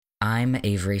I'm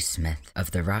Avery Smith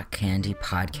of the Rock Candy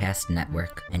Podcast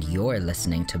Network, and you're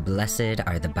listening to Blessed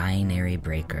Are the Binary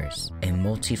Breakers, a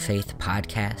multi-faith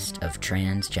podcast of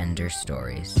transgender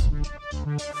stories.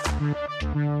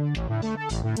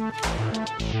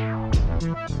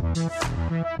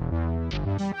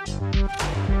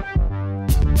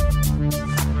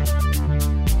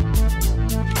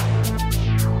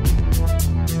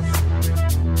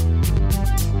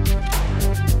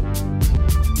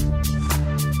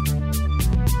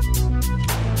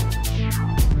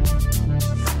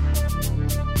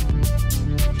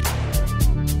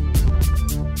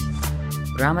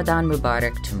 Ramadan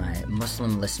Mubarak to my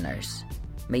Muslim listeners.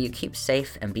 May you keep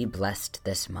safe and be blessed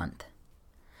this month.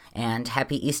 And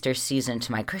happy Easter season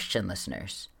to my Christian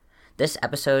listeners. This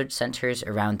episode centers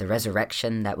around the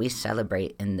resurrection that we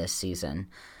celebrate in this season,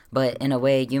 but in a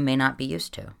way you may not be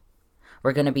used to.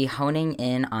 We're going to be honing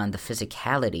in on the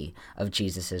physicality of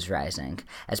Jesus' rising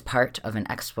as part of an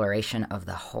exploration of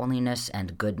the holiness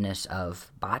and goodness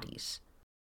of bodies.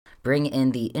 Bring in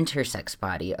the intersex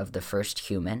body of the first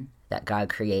human that God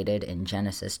created in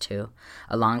Genesis 2,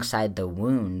 alongside the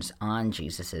wounds on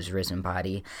Jesus' risen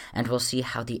body, and we'll see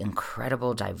how the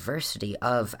incredible diversity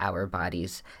of our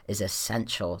bodies is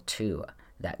essential to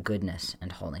that goodness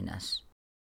and holiness.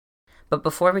 But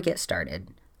before we get started,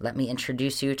 let me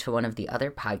introduce you to one of the other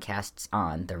podcasts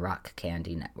on the Rock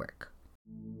Candy Network.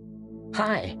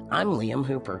 Hi, I'm Liam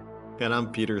Hooper. And I'm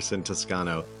Peterson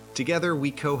Toscano. Together,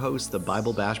 we co-host the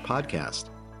Bible Bash podcast.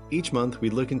 Each month, we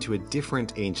look into a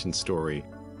different ancient story.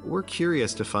 We're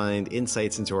curious to find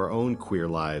insights into our own queer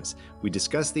lives. We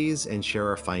discuss these and share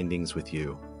our findings with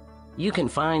you. You can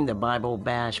find the Bible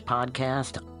Bash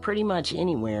podcast pretty much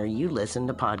anywhere you listen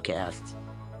to podcasts.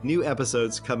 New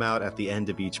episodes come out at the end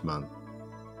of each month.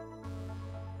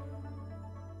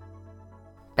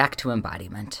 Back to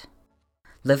embodiment.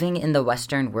 Living in the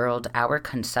Western world, our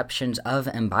conceptions of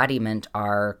embodiment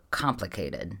are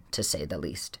complicated, to say the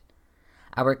least.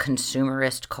 Our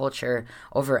consumerist culture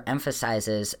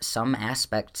overemphasizes some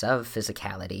aspects of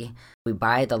physicality. We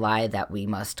buy the lie that we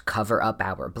must cover up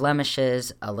our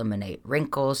blemishes, eliminate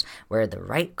wrinkles, wear the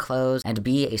right clothes, and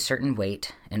be a certain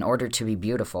weight in order to be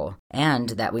beautiful,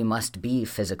 and that we must be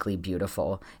physically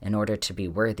beautiful in order to be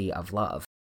worthy of love.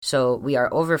 So we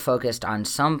are over-focused on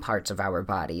some parts of our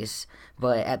bodies,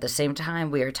 but at the same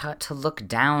time we are taught to look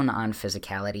down on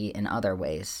physicality in other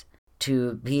ways,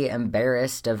 to be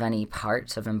embarrassed of any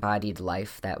parts of embodied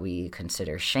life that we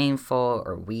consider shameful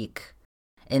or weak.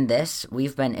 In this,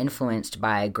 we've been influenced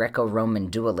by Greco-Roman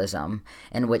dualism,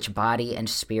 in which body and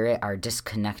spirit are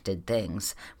disconnected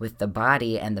things, with the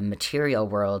body and the material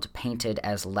world painted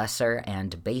as lesser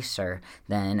and baser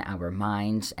than our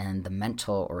minds and the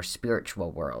mental or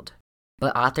spiritual world.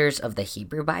 But authors of the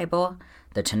Hebrew Bible,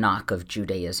 the Tanakh of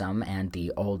Judaism, and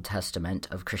the Old Testament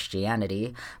of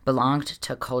Christianity belonged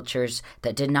to cultures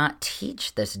that did not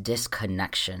teach this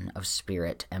disconnection of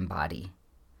spirit and body.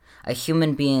 A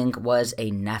human being was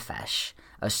a nephesh,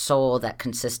 a soul that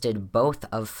consisted both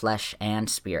of flesh and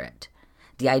spirit.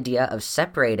 The idea of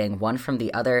separating one from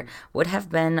the other would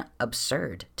have been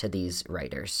absurd to these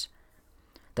writers.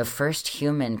 The first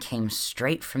human came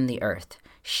straight from the earth,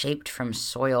 shaped from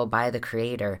soil by the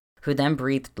Creator, who then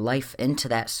breathed life into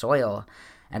that soil,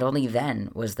 and only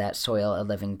then was that soil a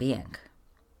living being.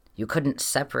 You couldn't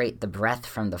separate the breath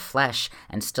from the flesh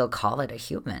and still call it a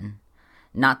human.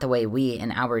 Not the way we, in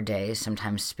our day,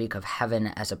 sometimes speak of heaven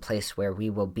as a place where we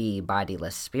will be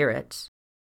bodiless spirits.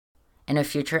 In a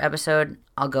future episode,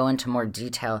 I'll go into more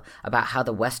detail about how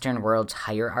the Western world's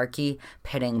hierarchy,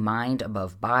 pitting mind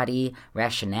above body,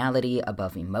 rationality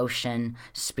above emotion,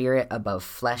 spirit above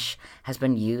flesh, has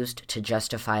been used to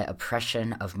justify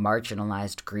oppression of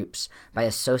marginalized groups by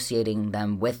associating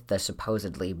them with the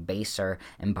supposedly baser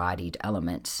embodied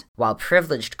elements, while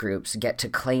privileged groups get to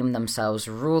claim themselves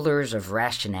rulers of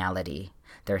rationality,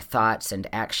 their thoughts and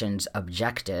actions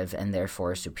objective and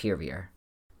therefore superior.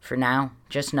 For now,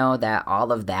 just know that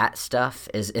all of that stuff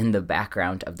is in the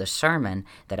background of the sermon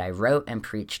that I wrote and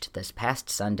preached this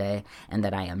past Sunday and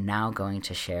that I am now going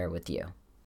to share with you.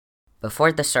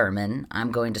 Before the sermon,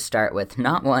 I'm going to start with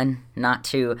not one, not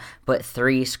two, but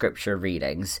 3 scripture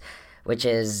readings, which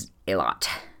is a lot.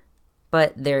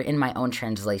 But they're in my own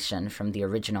translation from the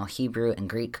original Hebrew and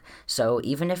Greek, so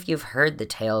even if you've heard the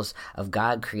tales of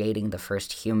God creating the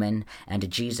first human and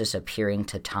Jesus appearing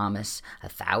to Thomas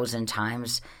 1,000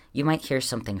 times, you might hear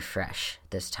something fresh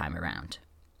this time around.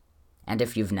 And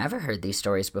if you've never heard these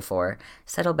stories before,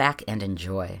 settle back and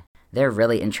enjoy. They're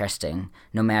really interesting,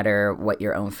 no matter what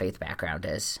your own faith background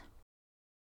is.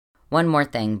 One more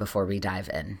thing before we dive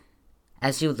in.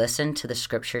 As you listen to the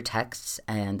scripture texts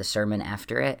and the sermon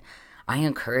after it, I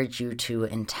encourage you to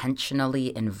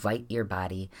intentionally invite your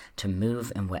body to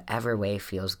move in whatever way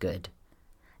feels good.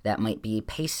 That might be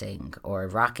pacing or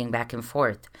rocking back and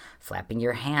forth, flapping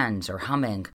your hands or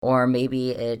humming, or maybe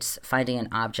it's finding an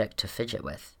object to fidget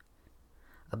with.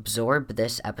 Absorb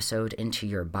this episode into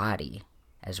your body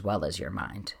as well as your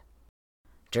mind.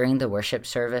 During the worship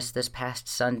service this past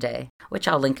Sunday, which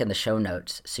I'll link in the show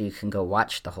notes so you can go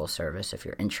watch the whole service if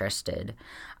you're interested,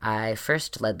 I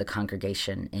first led the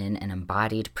congregation in an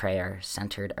embodied prayer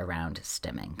centered around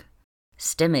stimming.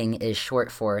 Stimming is short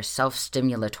for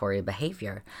self-stimulatory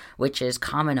behavior, which is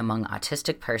common among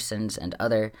autistic persons and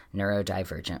other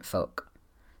neurodivergent folk.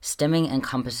 Stimming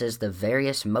encompasses the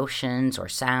various motions or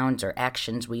sounds or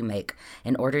actions we make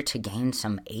in order to gain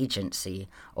some agency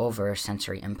over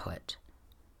sensory input.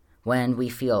 When we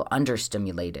feel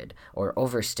understimulated or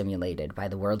overstimulated by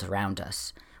the world around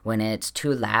us, when it's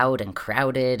too loud and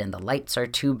crowded and the lights are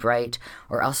too bright,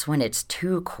 or else when it's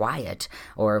too quiet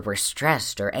or we're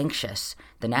stressed or anxious,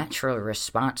 the natural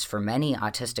response for many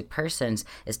autistic persons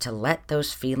is to let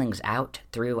those feelings out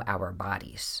through our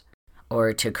bodies,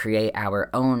 or to create our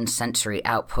own sensory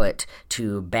output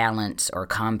to balance or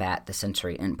combat the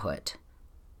sensory input.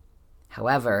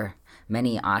 However,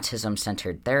 many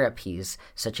autism-centered therapies,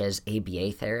 such as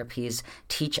ABA therapies,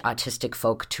 teach autistic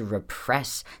folk to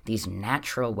repress these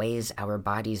natural ways our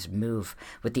bodies move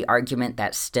with the argument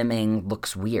that stimming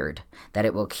looks weird, that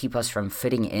it will keep us from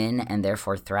fitting in and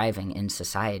therefore thriving in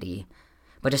society.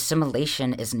 But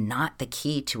assimilation is not the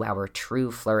key to our true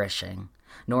flourishing,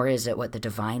 nor is it what the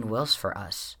divine wills for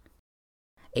us.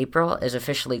 April is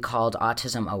officially called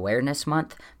Autism Awareness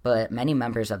Month, but many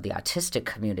members of the autistic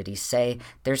community say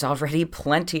there's already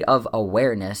plenty of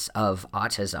awareness of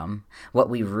autism. What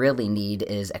we really need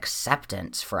is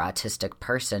acceptance for autistic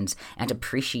persons and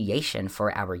appreciation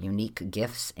for our unique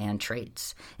gifts and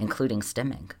traits, including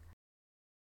stimming.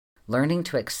 Learning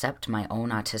to accept my own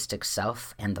autistic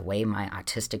self and the way my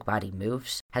autistic body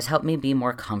moves has helped me be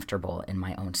more comfortable in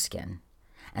my own skin,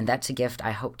 and that's a gift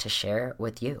I hope to share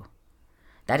with you.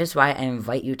 That is why I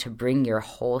invite you to bring your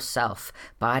whole self,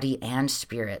 body and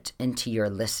spirit, into your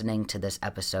listening to this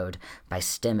episode by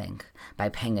stimming, by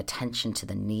paying attention to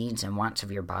the needs and wants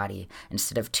of your body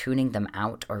instead of tuning them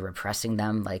out or repressing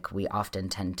them like we often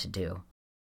tend to do.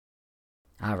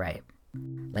 All right,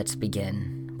 let's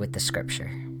begin with the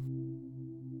scripture.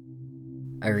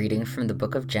 A reading from the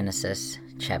book of Genesis,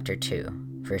 chapter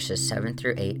 2, verses 7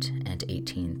 through 8 and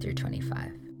 18 through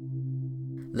 25.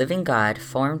 Living God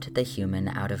formed the human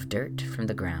out of dirt from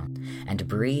the ground and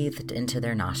breathed into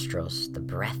their nostrils the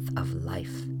breath of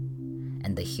life,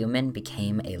 and the human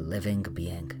became a living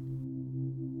being.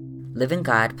 Living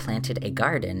God planted a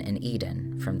garden in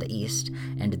Eden from the east,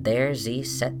 and there Ze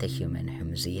set the human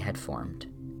whom Ze had formed.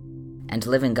 And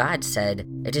living God said,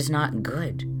 "It is not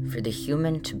good for the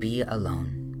human to be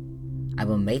alone. I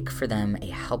will make for them a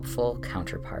helpful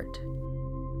counterpart."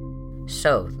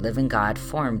 So living God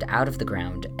formed out of the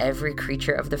ground every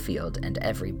creature of the field and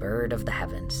every bird of the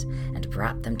heavens, and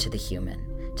brought them to the human,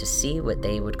 to see what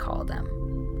they would call them.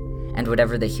 And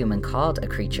whatever the human called a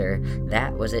creature,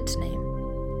 that was its name.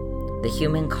 The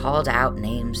human called out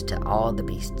names to all the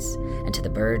beasts, and to the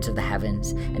birds of the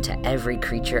heavens, and to every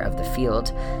creature of the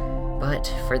field,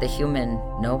 but for the human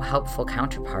no helpful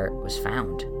counterpart was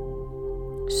found.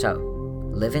 So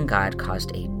living God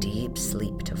caused a deep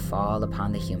sleep to fall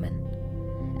upon the human.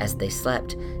 As they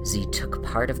slept, Ze took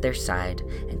part of their side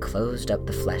and closed up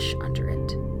the flesh under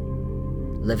it.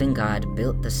 Living God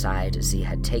built the side Ze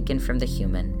had taken from the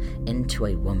human into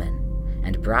a woman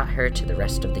and brought her to the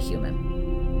rest of the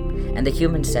human. And the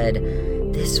human said,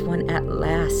 "This one at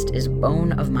last is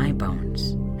bone of my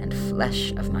bones and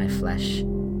flesh of my flesh.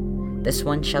 This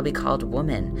one shall be called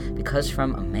woman, because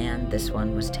from a man this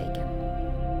one was taken."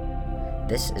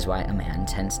 This is why a man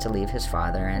tends to leave his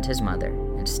father and his mother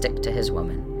and stick to his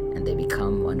woman, and they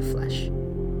become one flesh.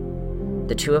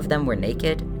 The two of them were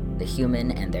naked, the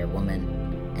human and their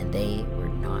woman, and they were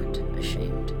not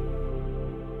ashamed.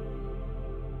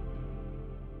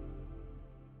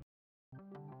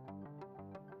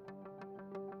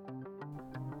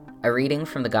 A reading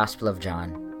from the Gospel of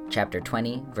John, chapter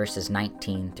 20, verses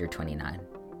 19 through 29.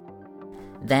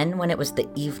 Then, when it was the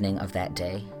evening of that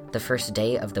day, the first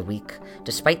day of the week,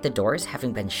 despite the doors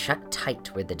having been shut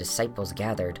tight where the disciples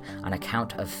gathered on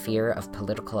account of fear of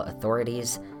political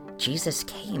authorities, Jesus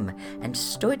came and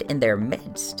stood in their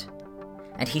midst.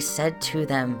 And he said to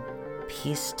them,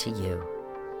 "Peace to you."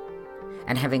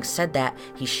 And having said that,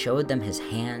 he showed them his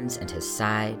hands and his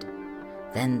side.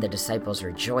 Then the disciples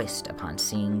rejoiced upon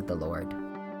seeing the Lord.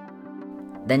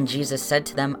 Then Jesus said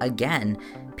to them again,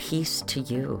 "Peace to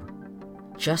you.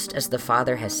 Just as the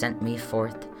Father has sent me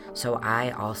forth, so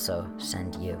I also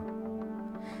send you."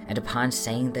 And upon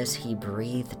saying this, he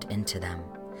breathed into them,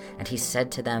 and he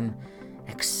said to them,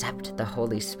 "Accept the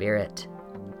Holy Spirit.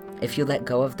 If you let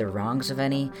go of the wrongs of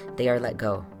any, they are let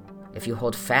go. If you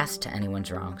hold fast to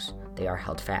anyone's wrongs, they are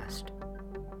held fast."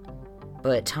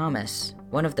 But Thomas,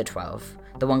 one of the 12,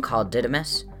 the one called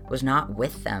Didymus, was not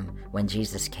with them when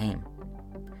Jesus came.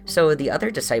 So the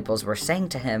other disciples were saying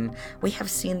to him, "We have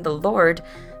seen the Lord."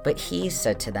 But he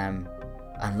said to them,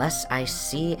 "Unless I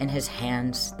see in his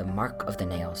hands the mark of the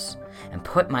nails, and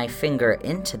put my finger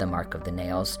into the mark of the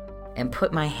nails, and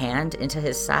put my hand into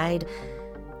his side,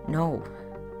 no,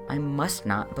 I must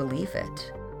not believe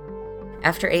it."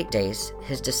 After 8 days,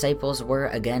 his disciples were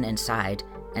again inside,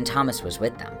 and Thomas was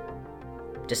with them.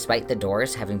 Despite the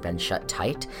doors having been shut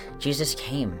tight, Jesus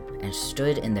came and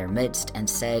stood in their midst and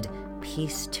said,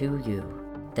 "Peace to you."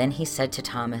 Then he said to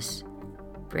Thomas,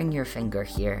 "Bring your finger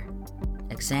here.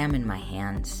 Examine my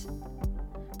hands.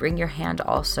 Bring your hand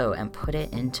also and put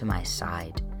it into my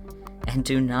side. And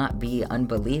do not be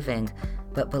unbelieving,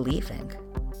 but believing."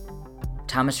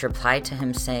 Thomas replied to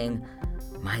him, saying,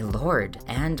 "My Lord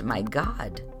and my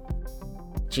God."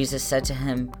 Jesus said to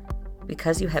him,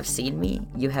 "Because you have seen me,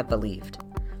 you have believed.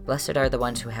 Blessed are the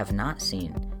ones who have not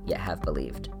seen, yet have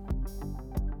believed."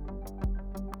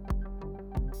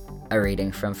 A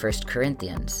reading from 1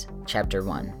 Corinthians chapter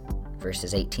 1,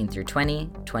 verses 18 through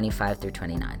 20, 25 through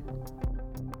 29.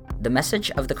 The message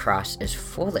of the cross is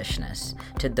foolishness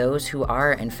to those who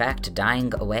are in fact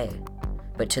dying away,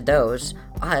 but to those,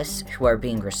 us, who are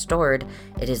being restored,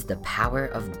 it is the power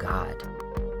of God.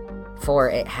 For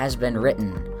it has been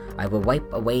written, "I will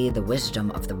wipe away the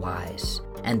wisdom of the wise,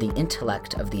 and the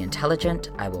intellect of the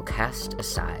intelligent I will cast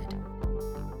aside."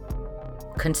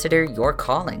 Consider your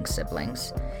calling,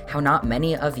 siblings, how not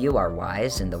many of you are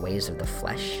wise in the ways of the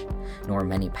flesh, nor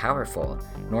many powerful,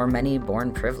 nor many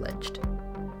born privileged.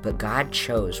 But God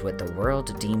chose what the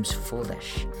world deems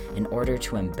foolish in order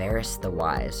to embarrass the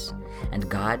wise, and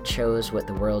God chose what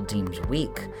the world deems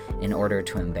weak in order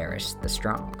to embarrass the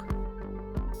strong.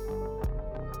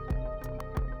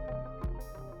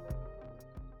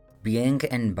 Being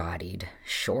embodied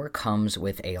sure comes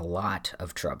with a lot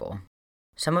of trouble.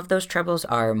 Some of those troubles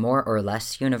are more or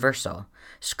less universal: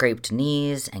 scraped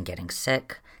knees and getting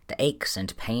sick, the aches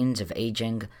and pains of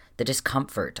aging, the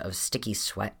discomfort of sticky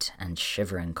sweat and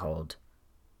shivering cold.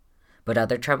 But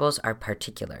other troubles are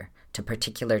particular to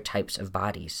particular types of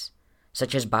bodies,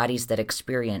 such as bodies that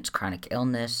experience chronic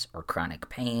illness or chronic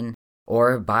pain,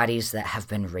 or bodies that have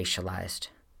been racialized,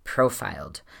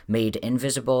 profiled, made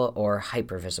invisible or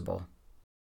hypervisible.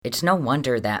 It's no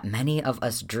wonder that many of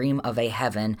us dream of a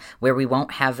heaven where we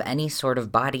won't have any sort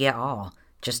of body at all,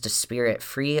 just a spirit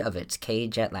free of its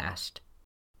cage at last.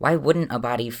 Why wouldn't a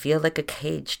body feel like a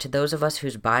cage to those of us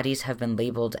whose bodies have been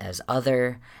labeled as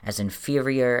other, as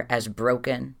inferior, as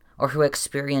broken, or who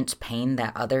experience pain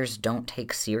that others don't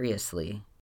take seriously?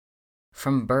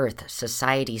 From birth,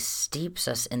 society steeps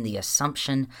us in the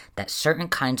assumption that certain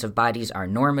kinds of bodies are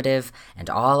normative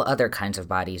and all other kinds of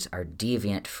bodies are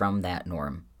deviant from that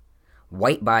norm.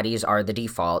 White bodies are the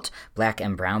default, black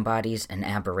and brown bodies an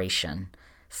aberration.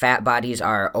 Fat bodies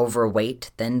are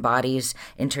overweight, thin bodies,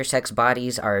 intersex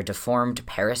bodies are deformed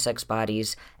parasex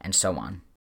bodies, and so on.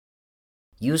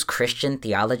 Use Christian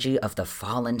theology of the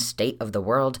fallen state of the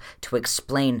world to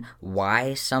explain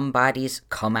why some bodies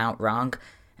come out wrong,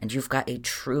 and you've got a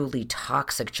truly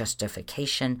toxic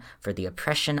justification for the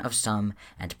oppression of some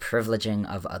and privileging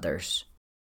of others.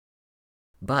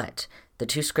 But the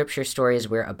two scripture stories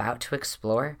we're about to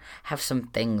explore have some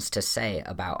things to say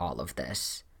about all of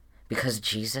this, because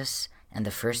Jesus and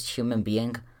the first human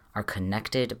being are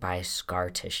connected by scar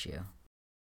tissue.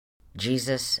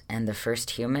 Jesus and the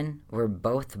first human were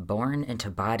both born into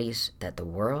bodies that the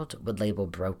world would label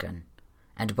broken,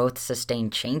 and both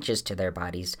sustained changes to their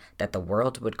bodies that the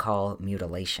world would call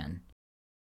mutilation.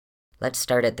 Let's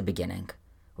start at the beginning,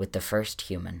 with the first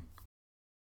human.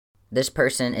 This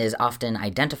person is often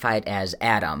identified as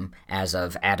Adam, as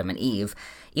of Adam and Eve,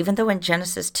 even though in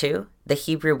Genesis 2, the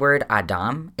Hebrew word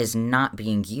Adam is not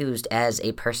being used as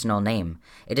a personal name.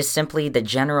 It is simply the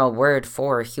general word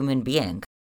for human being.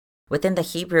 Within the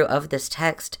Hebrew of this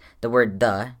text, the word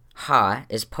the, ha,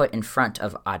 is put in front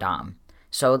of Adam.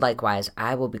 So likewise,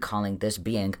 I will be calling this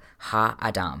being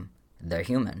Ha-Adam, the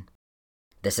human.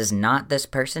 This is not this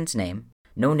person's name.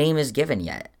 No name is given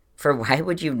yet. For why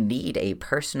would you need a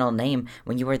personal name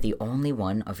when you are the only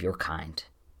one of your kind?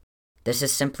 This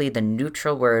is simply the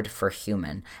neutral word for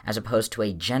human, as opposed to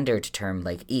a gendered term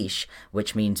like ish,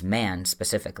 which means man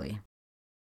specifically.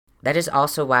 That is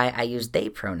also why I use they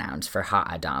pronouns for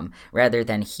ha-adam rather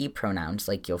than he pronouns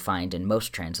like you'll find in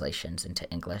most translations into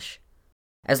English.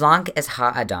 As long as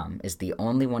ha-adam is the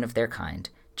only one of their kind,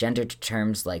 gendered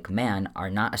terms like man are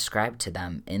not ascribed to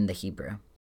them in the Hebrew.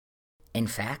 In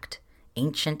fact,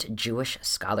 ancient Jewish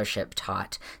scholarship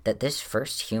taught that this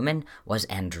first human was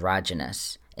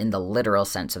androgynous in the literal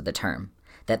sense of the term,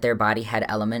 that their body had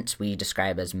elements we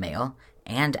describe as male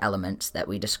and elements that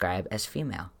we describe as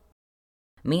female.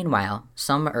 Meanwhile,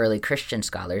 some early Christian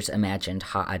scholars imagined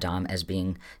ha-adam as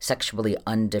being sexually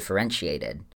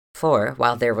undifferentiated, for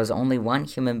while there was only one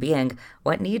human being,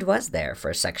 what need was there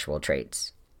for sexual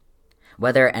traits?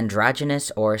 Whether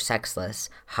androgynous or sexless,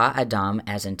 ha-adam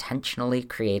as intentionally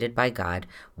created by God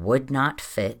would not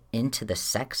fit into the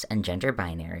sex and gender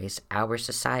binaries our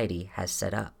society has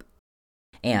set up.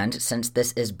 And since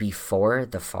this is before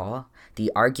the fall,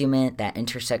 the argument that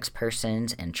intersex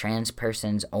persons and trans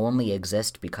persons only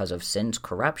exist because of sin's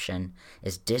corruption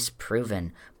is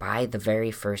disproven by the very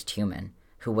first human,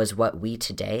 who was what we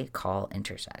today call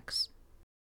intersex.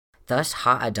 Thus,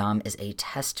 ha-adam is a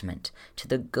testament to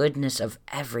the goodness of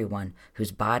everyone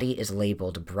whose body is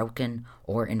labeled broken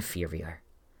or inferior.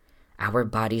 Our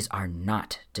bodies are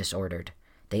not disordered.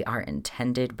 They are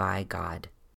intended by God.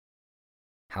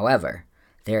 However,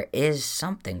 there is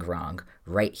something wrong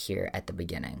right here at the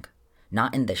beginning,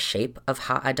 not in the shape of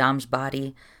ha-adam's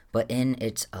body, but in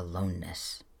its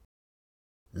aloneness.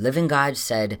 Living God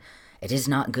said, "It is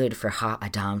not good for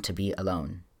ha-adam to be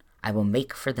alone. I will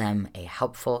make for them a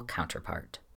helpful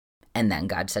counterpart." And then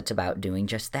God sets about doing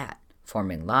just that,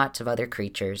 forming lots of other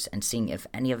creatures and seeing if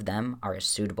any of them are a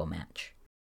suitable match.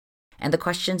 And the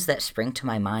questions that spring to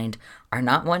my mind are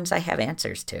not ones I have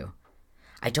answers to.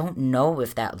 I don't know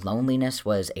if that loneliness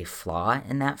was a flaw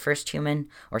in that first human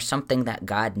or something that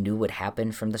God knew would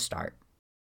happen from the start.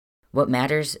 What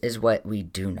matters is what we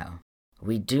do know.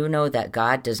 We do know that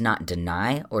God does not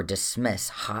deny or dismiss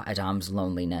ha-adam's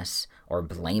loneliness or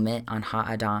blame it on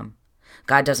ha-adam.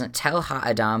 God doesn't tell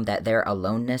ha-adam that their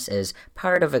aloneness is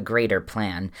part of a greater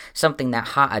plan, something that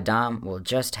ha-adam will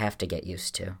just have to get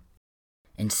used to.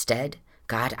 Instead,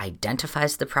 God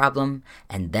identifies the problem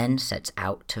and then sets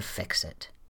out to fix it.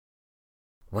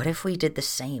 What if we did the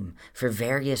same for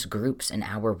various groups in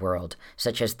our world,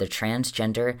 such as the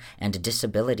transgender and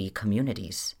disability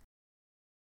communities?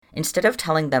 Instead of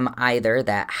telling them either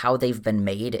that how they've been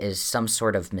made is some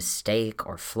sort of mistake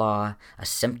or flaw, a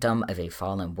symptom of a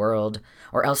fallen world,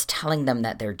 or else telling them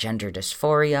that their gender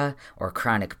dysphoria or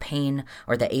chronic pain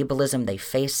or the ableism they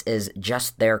face is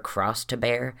just their cross to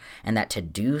bear, and that to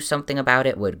do something about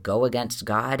it would go against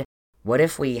God, what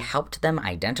if we helped them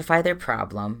identify their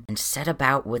problem and set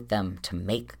about with them to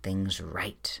make things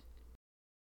right?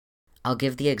 I'll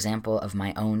give the example of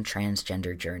my own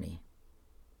transgender journey.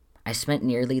 I spent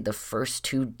nearly the first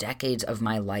 2 decades of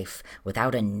my life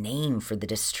without a name for the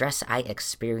distress I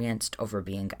experienced over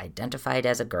being identified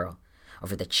as a girl,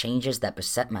 over the changes that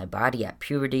beset my body at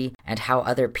puberty, and how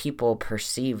other people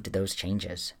perceived those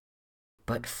changes.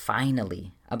 But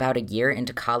finally, about a year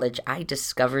into college, I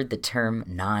discovered the term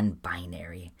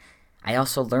non-binary. I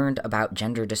also learned about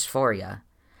gender dysphoria,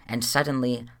 and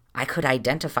suddenly I could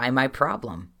identify my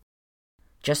problem.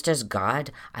 Just as God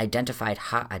identified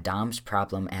ha-adam's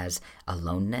problem as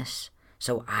aloneness,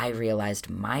 so I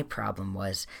realized my problem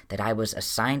was that I was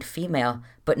assigned female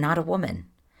but not a woman,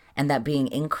 and that being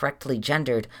incorrectly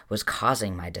gendered was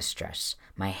causing my distress,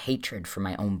 my hatred for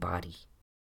my own body.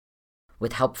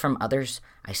 With help from others,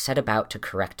 I set about to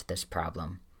correct this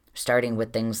problem, starting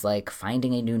with things like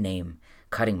finding a new name,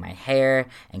 cutting my hair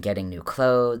and getting new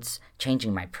clothes,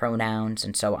 changing my pronouns,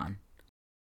 and so on.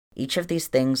 Each of these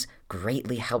things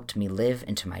greatly helped me live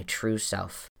into my true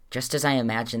self, just as I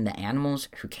imagine the animals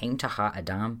who came to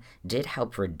ha-adam did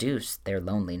help reduce their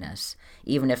loneliness,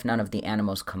 even if none of the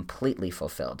animals completely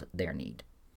fulfilled their need.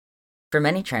 For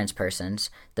many trans persons,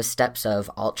 the steps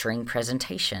of altering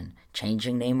presentation,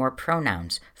 changing name or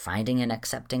pronouns, finding and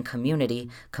accepting community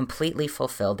completely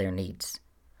fulfill their needs.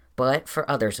 But for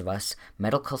others of us,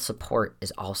 medical support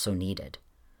is also needed.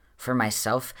 For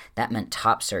myself, that meant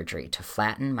top surgery to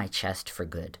flatten my chest for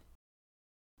good.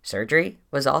 Surgery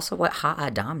was also what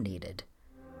ha-adam needed.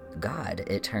 God,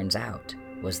 it turns out,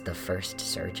 was the first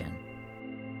surgeon.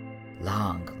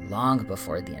 Long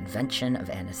before the invention of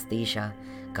anesthesia,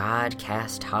 God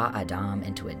cast ha-adam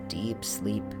into a deep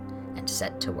sleep and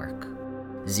set to work.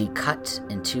 Ze cut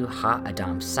into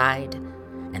ha-adam's side,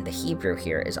 and the Hebrew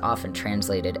here is often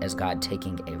translated as God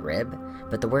taking a rib,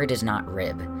 but the word is not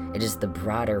rib, it is the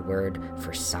broader word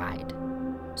for side.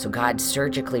 So God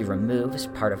surgically removes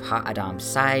part of ha-adam's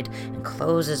side and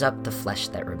closes up the flesh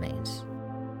that remains.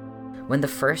 When the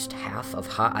first half of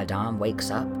Ha-Adam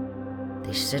wakes up,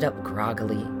 they sit up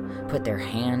groggily, put their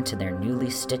hand to their newly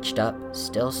stitched up,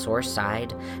 still sore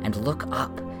side, and look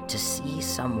up to see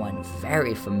someone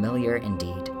very familiar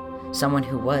indeed, someone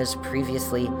who was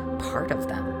previously part of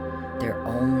them, their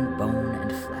own bone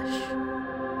and flesh.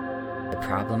 The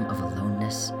problem of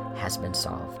aloneness has been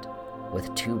solved,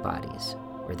 with two bodies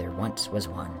where there once was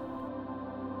one.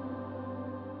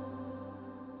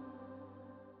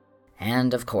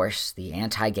 And, of course, the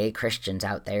anti-gay Christians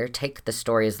out there take the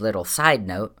story's little side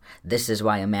note, "This is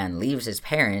why a man leaves his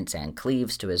parents and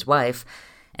cleaves to his wife,"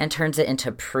 and turns it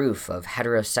into proof of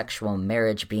heterosexual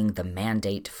marriage being the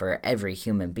mandate for every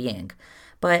human being.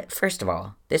 But, first of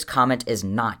all, this comment is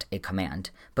not a command,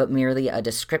 but merely a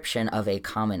description of a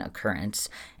common occurrence,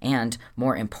 and,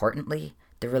 more importantly,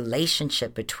 the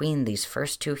relationship between these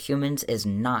first two humans is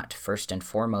not first and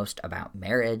foremost about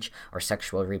marriage or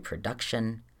sexual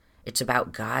reproduction. It's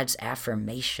about God's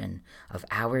affirmation of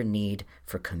our need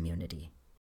for community.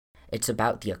 It's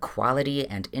about the equality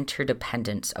and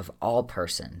interdependence of all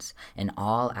persons in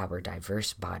all our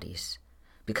diverse bodies.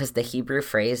 Because the Hebrew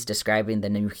phrase describing the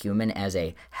new human as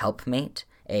a helpmate,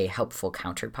 a helpful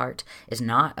counterpart, is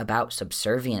not about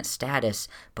subservient status,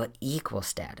 but equal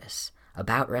status,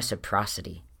 about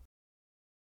reciprocity.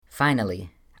 Finally,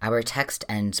 our text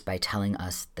ends by telling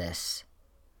us this: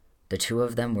 the two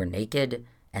of them were naked,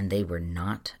 and they were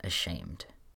not ashamed.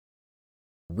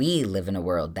 We live in a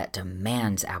world that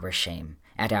demands our shame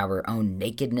at our own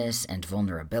nakedness and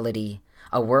vulnerability,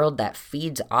 a world that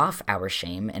feeds off our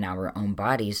shame in our own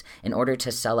bodies in order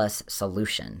to sell us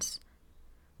solutions.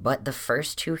 But the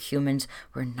first two humans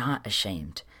were not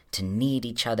ashamed to need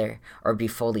each other or be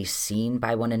fully seen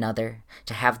by one another,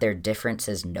 to have their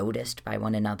differences noticed by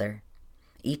one another.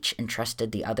 Each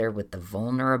entrusted the other with the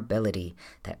vulnerability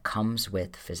that comes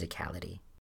with physicality.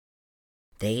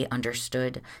 They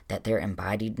understood that their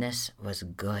embodiedness was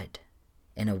good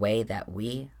in a way that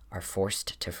we are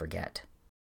forced to forget.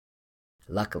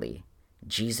 Luckily,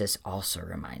 Jesus also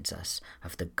reminds us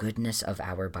of the goodness of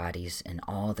our bodies in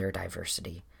all their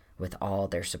diversity, with all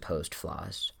their supposed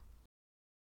flaws.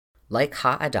 Like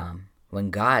Ha-Adam, when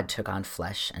God took on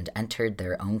flesh and entered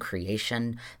their own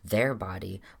creation, their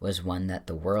body was one that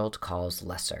the world calls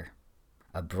lesser.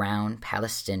 A brown,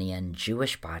 Palestinian,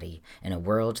 Jewish body in a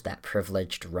world that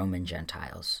privileged Roman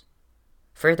Gentiles.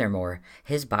 Furthermore,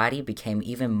 his body became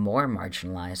even more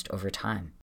marginalized over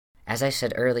time. As I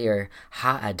said earlier,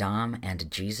 Ha-Adam and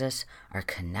Jesus are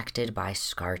connected by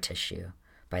scar tissue,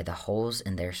 by the holes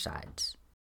in their sides.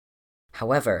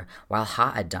 However, while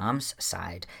Ha-Adam's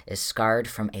side is scarred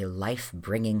from a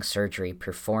life-bringing surgery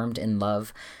performed in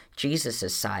love,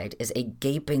 Jesus' side is a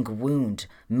gaping wound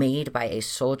made by a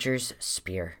soldier's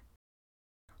spear.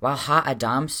 While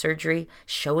Ha-Adam's surgery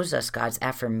shows us God's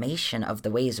affirmation of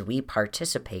the ways we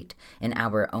participate in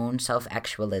our own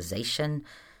self-actualization,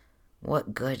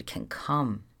 what good can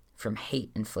come from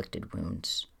hate-inflicted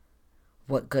wounds?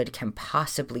 What good can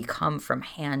possibly come from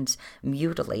hands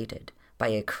mutilated by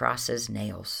a cross's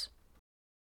nails?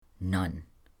 None.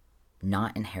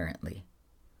 Not inherently.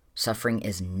 Suffering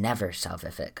is never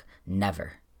salvific,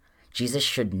 never. Jesus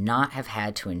should not have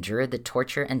had to endure the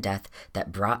torture and death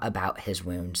that brought about his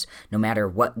wounds, no matter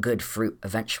what good fruit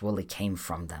eventually came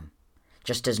from them.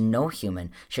 Just as no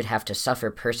human should have to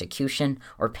suffer persecution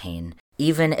or pain,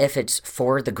 even if it's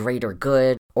for the greater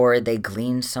good or they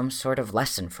glean some sort of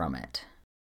lesson from it.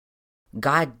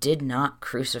 God did not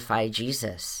crucify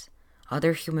Jesus.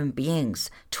 Other human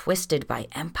beings, twisted by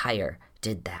empire,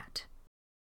 did that.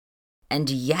 And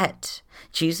yet,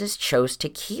 Jesus chose to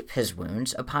keep his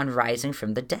wounds upon rising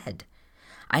from the dead.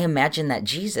 I imagine that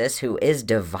Jesus, who is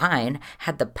divine,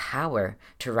 had the power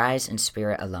to rise in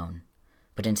spirit alone,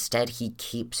 but instead he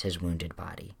keeps his wounded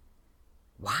body.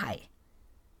 Why?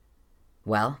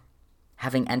 Well,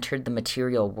 having entered the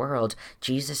material world,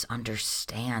 Jesus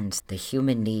understands the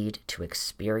human need to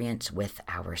experience with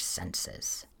our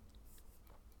senses.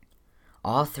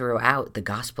 All throughout the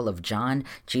Gospel of John,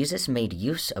 Jesus made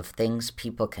use of things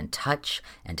people can touch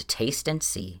and taste and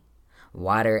see: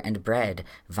 water and bread,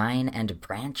 vine and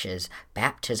branches,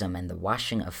 baptism and the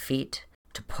washing of feet,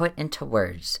 to put into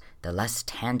words the less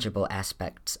tangible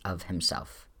aspects of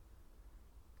himself.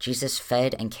 Jesus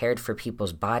fed and cared for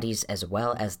people's bodies as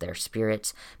well as their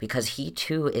spirits because he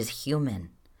too is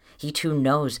human. He too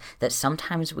knows that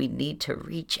sometimes we need to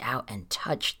reach out and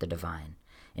touch the divine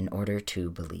in order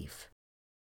to believe.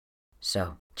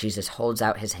 So, Jesus holds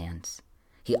out his hands.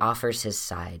 He offers his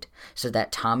side so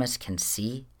that Thomas can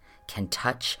see, can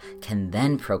touch, can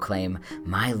then proclaim,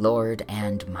 "My Lord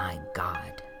and my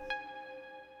God."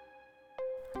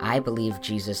 I believe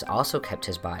Jesus also kept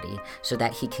his body so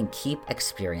that he can keep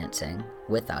experiencing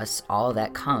with us all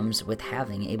that comes with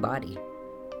having a body.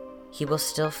 He will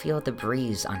still feel the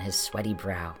breeze on his sweaty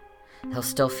brow. He'll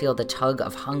still feel the tug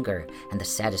of hunger and the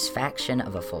satisfaction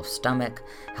of a full stomach.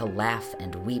 He'll laugh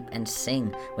and weep and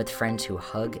sing with friends who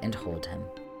hug and hold him.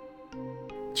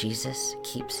 Jesus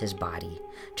keeps his body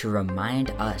to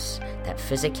remind us that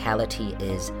physicality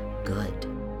is good.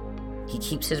 He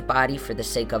keeps his body for the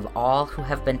sake of all who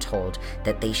have been told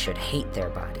that they should hate their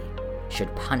body,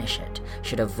 should punish it,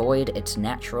 should avoid its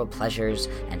natural pleasures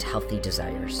and healthy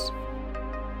desires.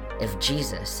 If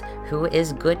Jesus, who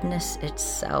is goodness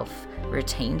itself,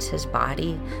 retains his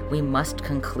body, we must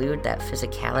conclude that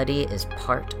physicality is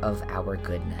part of our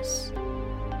goodness.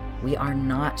 We are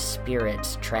not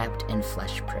spirits trapped in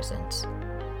flesh prisons.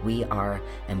 We are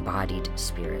embodied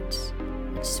spirits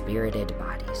with spirited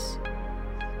bodies.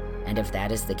 And if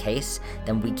that is the case,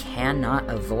 then we cannot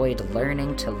avoid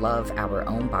learning to love our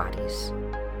own bodies.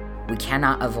 We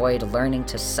cannot avoid learning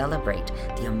to celebrate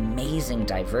the amazing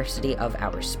diversity of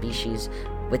our species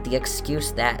with the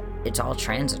excuse that it's all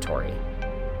transitory.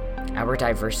 Our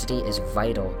diversity is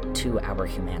vital to our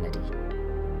humanity.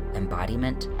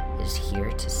 Embodiment is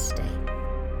here to stay.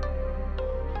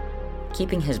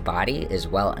 Keeping his body is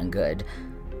well and good,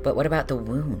 but what about the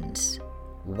wounds?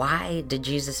 Why did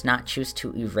Jesus not choose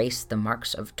to erase the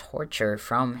marks of torture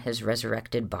from his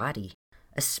resurrected body?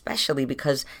 Especially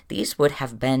because these would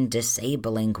have been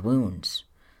disabling wounds.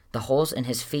 The holes in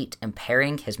his feet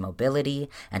impairing his mobility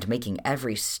and making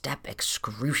every step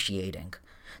excruciating.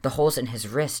 The holes in his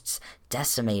wrists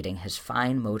decimating his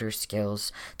fine motor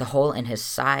skills. The hole in his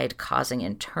side causing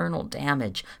internal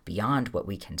damage beyond what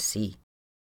we can see.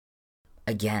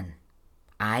 Again,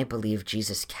 I believe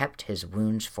Jesus kept his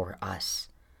wounds for us.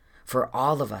 For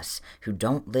all of us who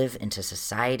don't live into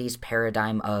society's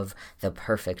paradigm of the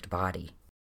perfect body.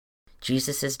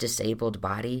 Jesus' disabled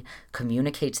body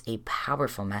communicates a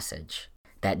powerful message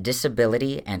that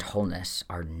disability and wholeness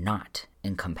are not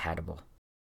incompatible.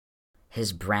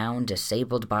 His brown,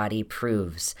 disabled body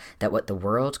proves that what the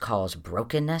world calls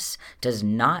brokenness does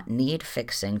not need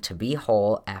fixing to be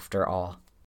whole after all.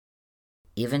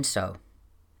 Even so,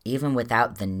 even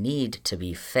without the need to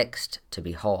be fixed to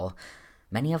be whole,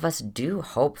 many of us do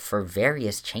hope for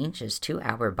various changes to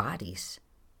our bodies.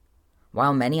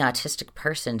 While many autistic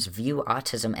persons view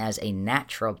autism as a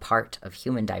natural part of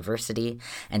human diversity,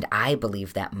 and I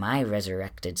believe that my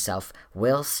resurrected self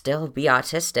will still be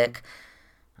autistic,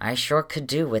 I sure could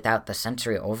do without the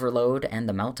sensory overload and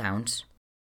the meltdowns.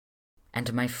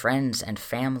 And my friends and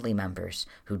family members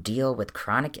who deal with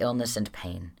chronic illness and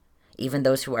pain, even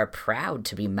those who are proud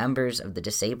to be members of the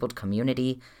disabled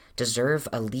community, deserve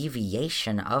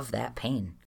alleviation of that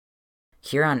pain.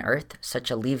 Here on Earth,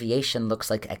 such alleviation looks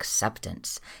like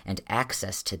acceptance and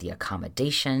access to the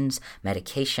accommodations,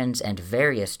 medications, and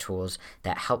various tools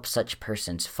that help such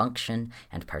persons function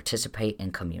and participate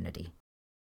in community.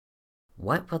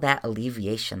 What will that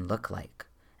alleviation look like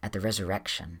at the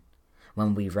resurrection,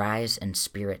 when we rise in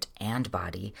spirit and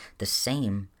body, the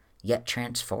same yet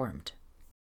transformed?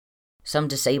 Some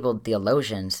disabled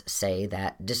theologians say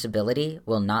that disability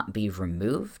will not be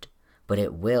removed, but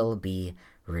it will be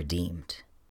redeemed.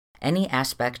 Any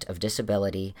aspect of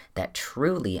disability that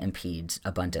truly impedes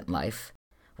abundant life,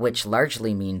 which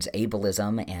largely means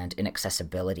ableism and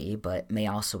inaccessibility, but may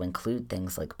also include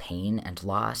things like pain and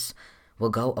loss, will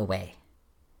go away.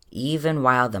 Even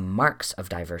while the marks of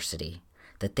diversity,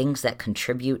 the things that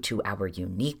contribute to our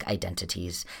unique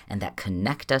identities and that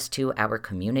connect us to our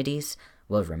communities,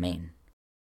 will remain.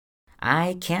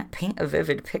 I can't paint a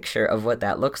vivid picture of what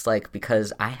that looks like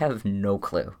because I have no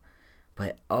clue.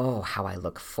 But oh, how I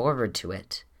look forward to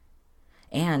it.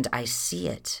 And I see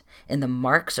it in the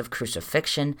marks of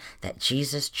crucifixion that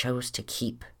Jesus chose to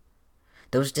keep.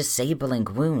 Those disabling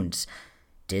wounds,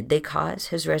 did they cause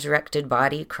his resurrected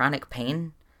body chronic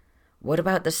pain? What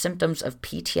about the symptoms of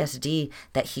PTSD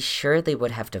that he surely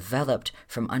would have developed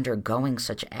from undergoing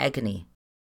such agony?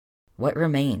 What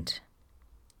remained?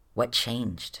 What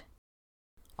changed?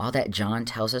 All that John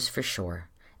tells us for sure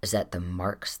is that the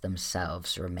marks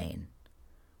themselves remain.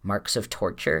 Marks of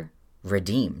torture,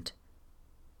 redeemed.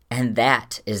 And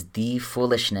that is the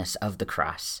foolishness of the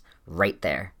cross, right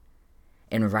there.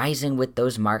 In rising with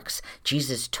those marks,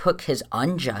 Jesus took his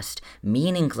unjust,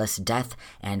 meaningless death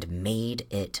and made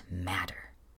it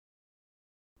matter.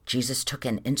 Jesus took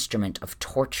an instrument of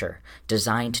torture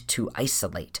designed to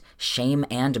isolate, shame,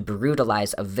 and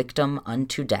brutalize a victim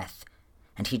unto death,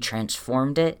 and he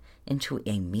transformed it into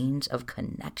a means of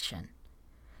connection.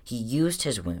 He used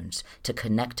his wounds to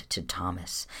connect to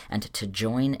Thomas and to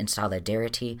join in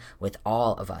solidarity with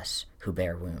all of us who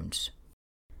bear wounds.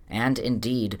 And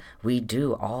indeed, we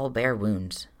do all bear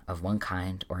wounds of one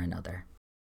kind or another.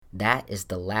 That is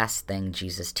the last thing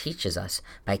Jesus teaches us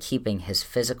by keeping his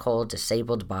physical,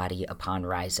 disabled body upon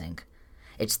rising.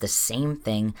 It's the same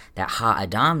thing that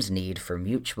Ha-Adam's need for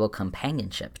mutual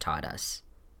companionship taught us.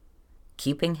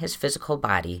 Keeping his physical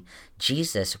body,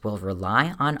 Jesus will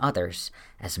rely on others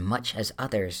as much as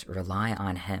others rely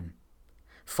on him.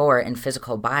 For in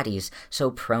physical bodies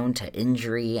so prone to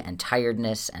injury and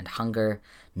tiredness and hunger,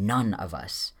 none of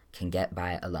us can get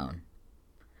by alone.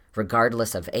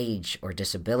 Regardless of age or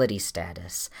disability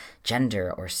status,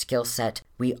 gender or skill set,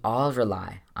 we all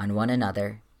rely on one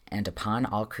another and upon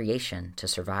all creation to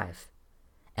survive.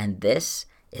 And this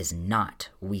is not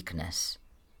weakness.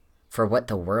 For what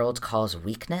the world calls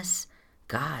weakness,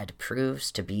 God proves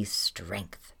to be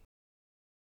strength.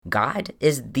 God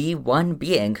is the one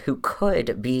being who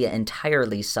could be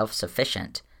entirely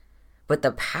self-sufficient, but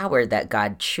the power that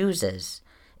God chooses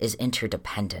is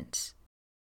interdependence.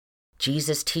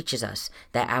 Jesus teaches us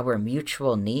that our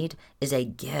mutual need is a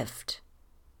gift.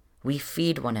 We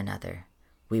feed one another.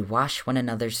 We wash one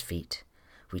another's feet.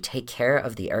 We take care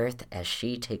of the earth as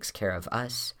she takes care of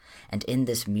us, and in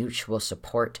this mutual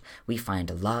support, we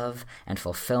find love and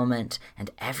fulfillment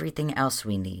and everything else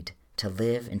we need to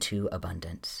live into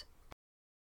abundance.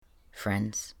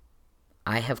 Friends,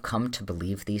 I have come to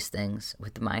believe these things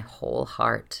with my whole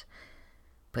heart,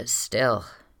 but still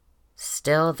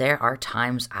there are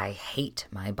times I hate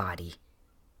my body.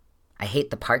 I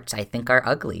hate the parts I think are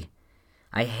ugly.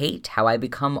 I hate how I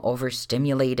become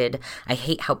overstimulated. I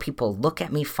hate how people look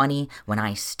at me funny when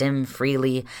I stim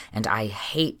freely, and I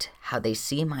hate how they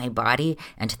see my body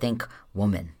and think,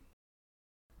 woman.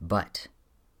 But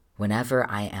whenever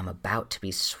I am about to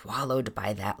be swallowed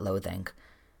by that loathing,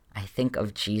 I think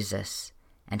of Jesus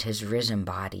and his risen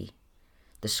body,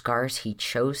 the scars he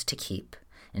chose to keep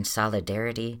in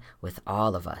solidarity with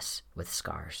all of us with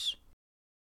scars.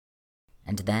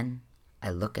 And then I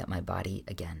look at my body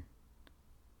again.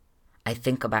 I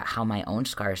think about how my own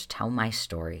scars tell my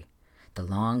story, the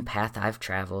long path I've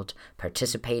traveled,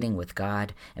 participating with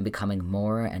God and becoming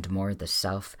more and more the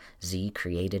self Z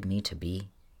created me to be.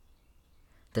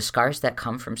 The scars that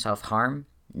come from self-harm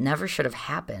never should have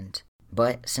happened,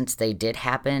 but since they did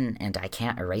happen and I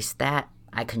can't erase that,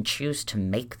 I can choose to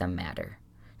make them matter,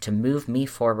 to move me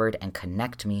forward and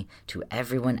connect me to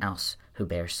everyone else who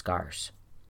bears scars.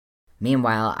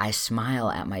 Meanwhile, I smile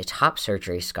at my top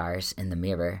surgery scars in the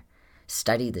mirror,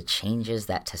 study the changes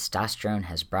that testosterone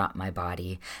has brought my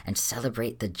body, and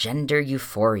celebrate the gender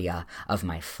euphoria of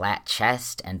my flat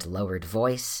chest and lowered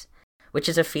voice, which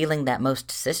is a feeling that most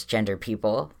cisgender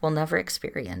people will never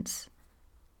experience.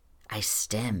 I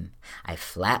stim, I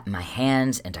flap my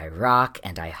hands, and I rock,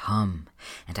 and I hum,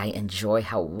 and I enjoy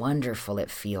how wonderful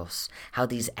it feels, how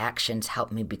these actions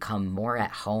help me become more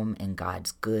at home in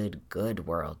God's good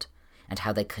world, and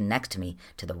how they connect me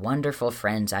to the wonderful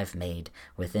friends I've made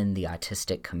within the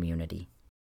autistic community.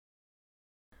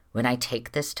 When I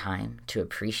take this time to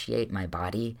appreciate my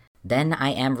body, then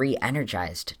I am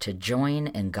re-energized to join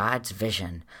in God's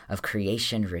vision of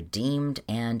creation redeemed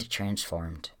and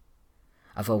transformed,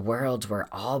 of a world where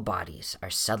all bodies are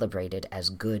celebrated as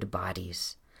good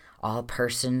bodies, all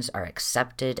persons are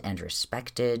accepted and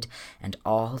respected, and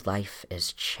all life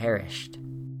is cherished.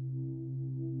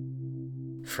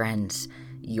 Friends,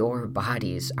 your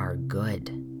bodies are good,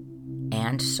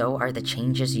 and so are the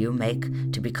changes you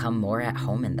make to become more at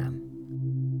home in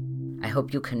them. I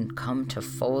hope you can come to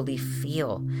fully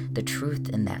feel the truth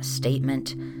in that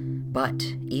statement, but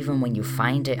even when you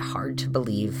find it hard to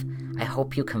believe, I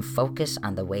hope you can focus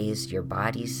on the ways your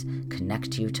bodies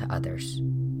connect you to others.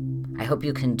 I hope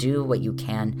you can do what you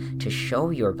can to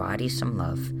show your body some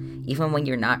love, even when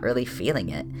you're not really feeling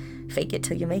it. Fake it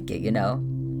till you make it,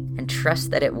 and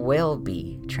trust that it will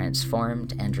be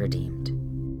transformed and redeemed.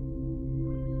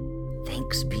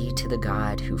 Thanks be to the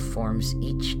God who forms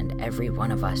each and every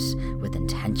one of us with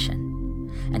intention,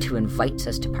 and who invites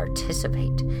us to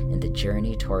participate in the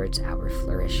journey towards our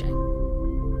flourishing.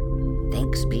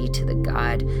 Thanks be to the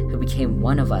God who became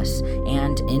one of us,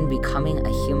 and in becoming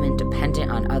a human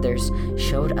dependent on others,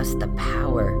 showed us the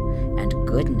power and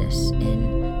goodness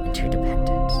in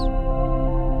interdependence.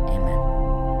 Amen.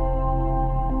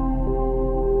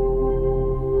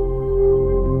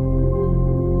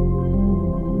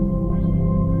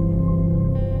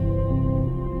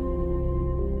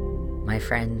 My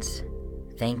friends,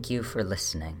 thank you for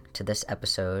listening to this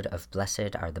episode of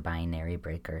Blessed Are the Binary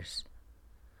Breakers.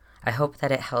 I hope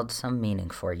that it held some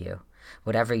meaning for you,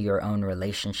 whatever your own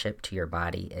relationship to your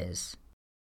body is.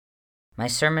 My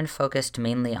sermon focused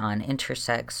mainly on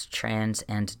intersex, trans,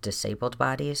 and disabled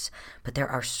bodies, but there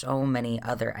are so many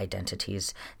other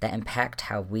identities that impact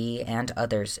how we and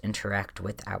others interact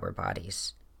with our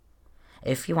bodies.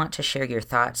 If you want to share your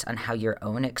thoughts on how your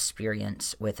own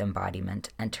experience with embodiment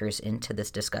enters into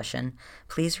this discussion,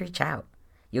 please reach out.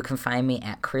 You can find me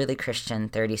at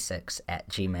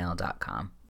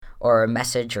queerlychristian36@gmail.com. Or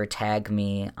message or tag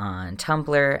me on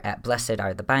Tumblr at Blessed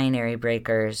Are the Binary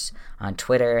Breakers, on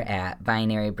Twitter at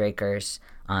Binary Breakers,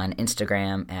 on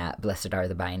Instagram at Blessed Are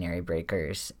the Binary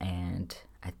Breakers, and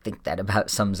I think that about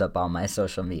sums up all my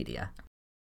social media.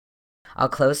 I'll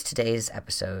close today's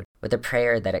episode with a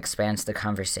prayer that expands the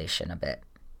conversation a bit.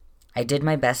 I did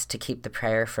my best to keep the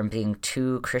prayer from being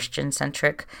too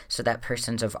Christian-centric so that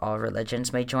persons of all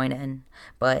religions may join in,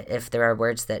 but if there are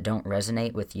words that don't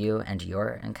resonate with you and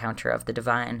your encounter of the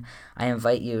divine, I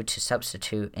invite you to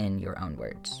substitute in your own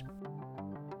words.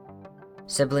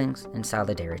 Siblings in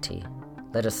solidarity,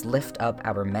 let us lift up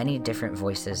our many different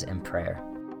voices in prayer.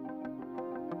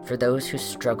 For those who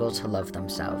struggle to love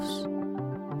themselves,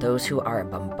 those who are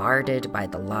bombarded by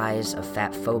the lies of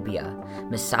fat phobia,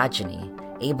 misogyny,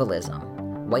 ableism,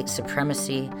 white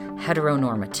supremacy,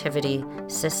 heteronormativity,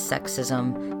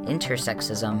 cissexism,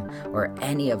 intersexism, or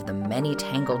any of the many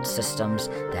tangled systems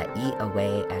that eat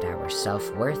away at our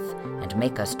self-worth and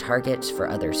make us targets for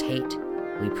others' hate,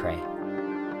 we pray.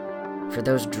 For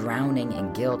those drowning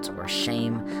in guilt or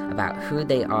shame about who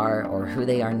they are or who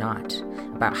they are not,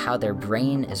 about how their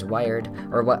brain is wired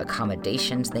or what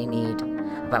accommodations they need,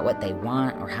 about what they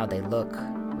want or how they look,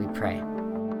 we pray.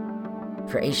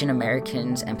 For Asian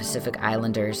Americans and Pacific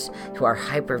Islanders who are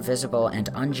hyper-visible and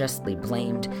unjustly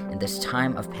blamed in this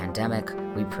time of pandemic,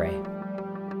 we pray.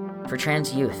 For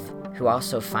trans youth who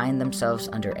also find themselves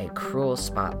under a cruel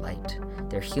spotlight,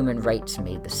 their human rights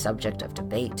made the subject of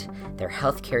debate, their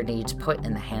healthcare needs put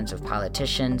in the hands of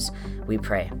politicians, we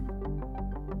pray.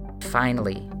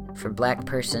 Finally, for Black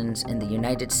persons in the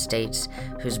United States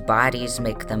whose bodies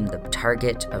make them the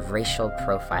target of racial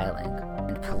profiling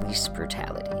and police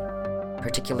brutality,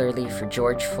 particularly for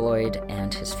George Floyd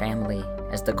and his family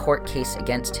as the court case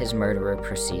against his murderer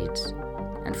proceeds,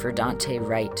 and for Daunte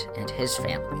Wright and his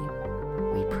family,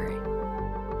 we pray.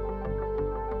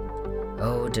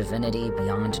 O divinity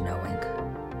beyond knowing,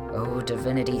 O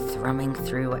divinity thrumming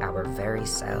through our very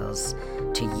cells,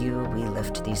 to you we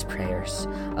lift these prayers,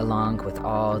 along with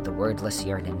all the wordless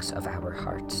yearnings of our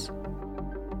hearts.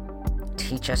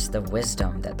 Teach us the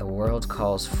wisdom that the world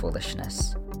calls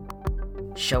foolishness.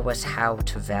 Show us how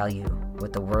to value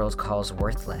what the world calls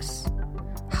worthless.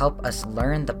 Help us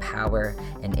learn the power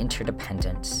in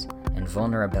interdependence and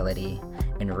vulnerability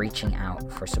in reaching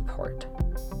out for support.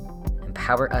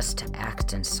 Empower us to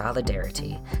act in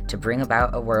solidarity to bring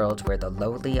about a world where the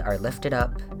lowly are lifted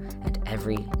up and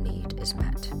every need is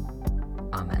met.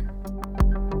 Amen.